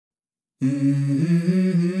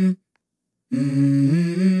Mm-hmm.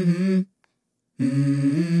 Mm-hmm.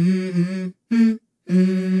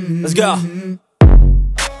 Mm-hmm. Let's go.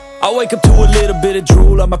 I wake up to a little bit of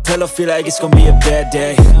drool on my pillow, feel like it's gonna be a bad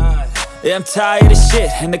day. Yeah, I'm tired of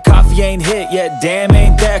shit, and the coffee ain't hit yet, damn,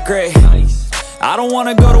 ain't that great. I don't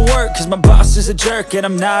wanna go to work, cause my boss is a jerk, and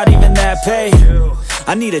I'm not even that paid.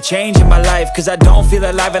 I need a change in my life, cause I don't feel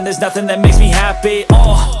alive, and there's nothing that makes me happy.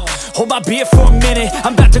 Hold my beer for a minute,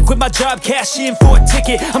 I'm about to quit my job, cash in for a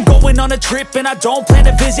ticket. I'm going on a trip and I don't plan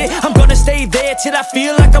to visit. I'm gonna stay there till I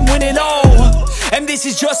feel like I'm winning, and this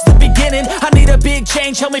is just the beginning. I need a big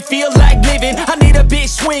change, help me feel like living. I need a big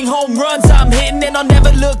swing, home runs I'm hitting, and I'll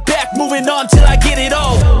never look back, moving on till I get it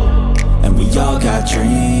all. And we all got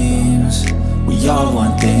dreams, we all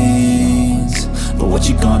want things, but what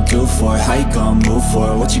you gonna do for it? How you gonna move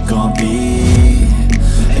for it? What you gonna be?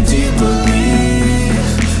 And do you believe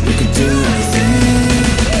you can do anything?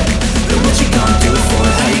 But what you gonna do for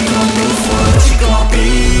it? How you gonna move for it? What you gonna be?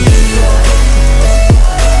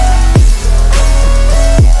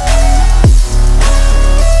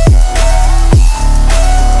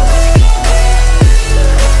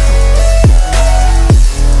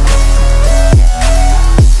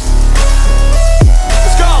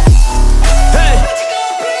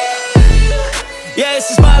 Yeah, this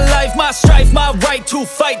is my life, my strife, my right to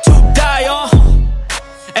fight, to die on.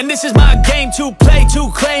 And this is my game to play,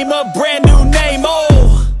 to claim a brand new name,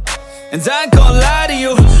 And I ain't gonna lie to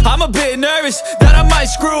you, I'm a bit nervous that I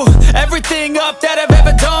might screw everything up that I've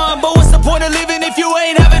ever done. But what's the point of living if you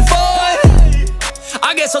ain't having fun?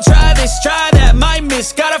 I guess I'll try this, try that, might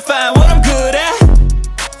miss, gotta find what I'm good at.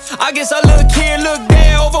 I guess I look here, look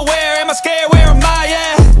there, over where am I scared, where am I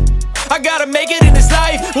at? I gotta make it in this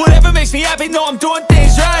life, whatever makes me happy, know I'm doing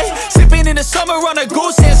things right. Sipping in the summer on a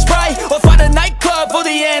goose and Sprite, or find a nightclub for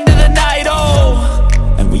the end of the night,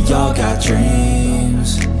 And we all got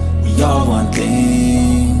dreams, we all want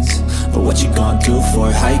things, but what you gonna do for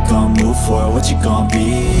it? How you gonna move for it? What you gonna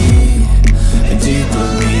be? And do you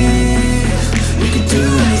believe you can do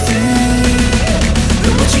anything?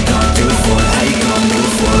 But what you gonna do for it? How you gonna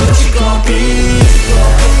move for it? What you gonna be?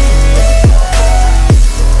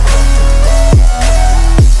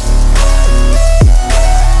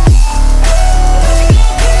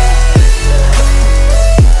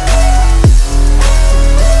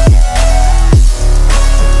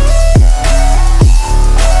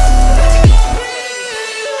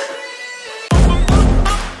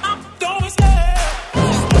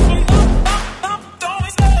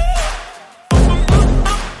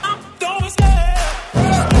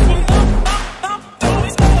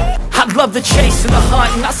 Love the chase and the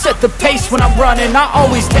hunt, and I set the pace when I'm running. I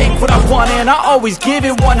always take what I want and I always give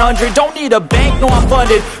it 100. Don't need a bank, no I'm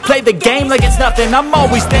funded. Play the game like it's nothing. I'm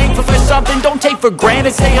always thankful for something. Don't take for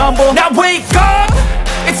granted, stay humble. Now wake up!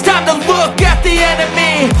 It's time to look at the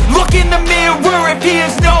enemy. Look in the mirror if he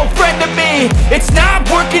is no friend to me. It's not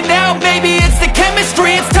working out, maybe it's the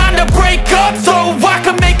chemistry. It's time to break up so I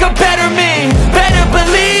can make a better me. Better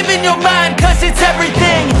believe in your mind, cause it's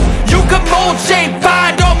everything. You can mold, shape,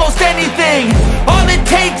 find almost anything. All it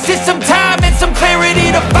takes is some time and some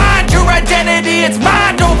clarity to find your identity. It's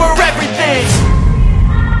mind over everything.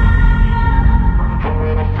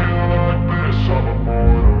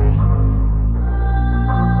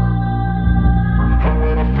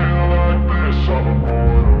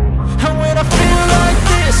 And when I feel like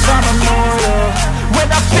this, I'm immortal. When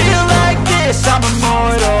I feel like this, I'm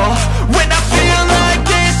immortal. When I feel like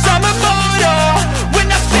this, I'm immortal. When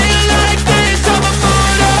I feel like this, I'm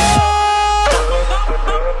immortal.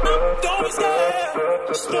 Don't be scared.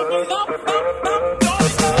 Just step it up.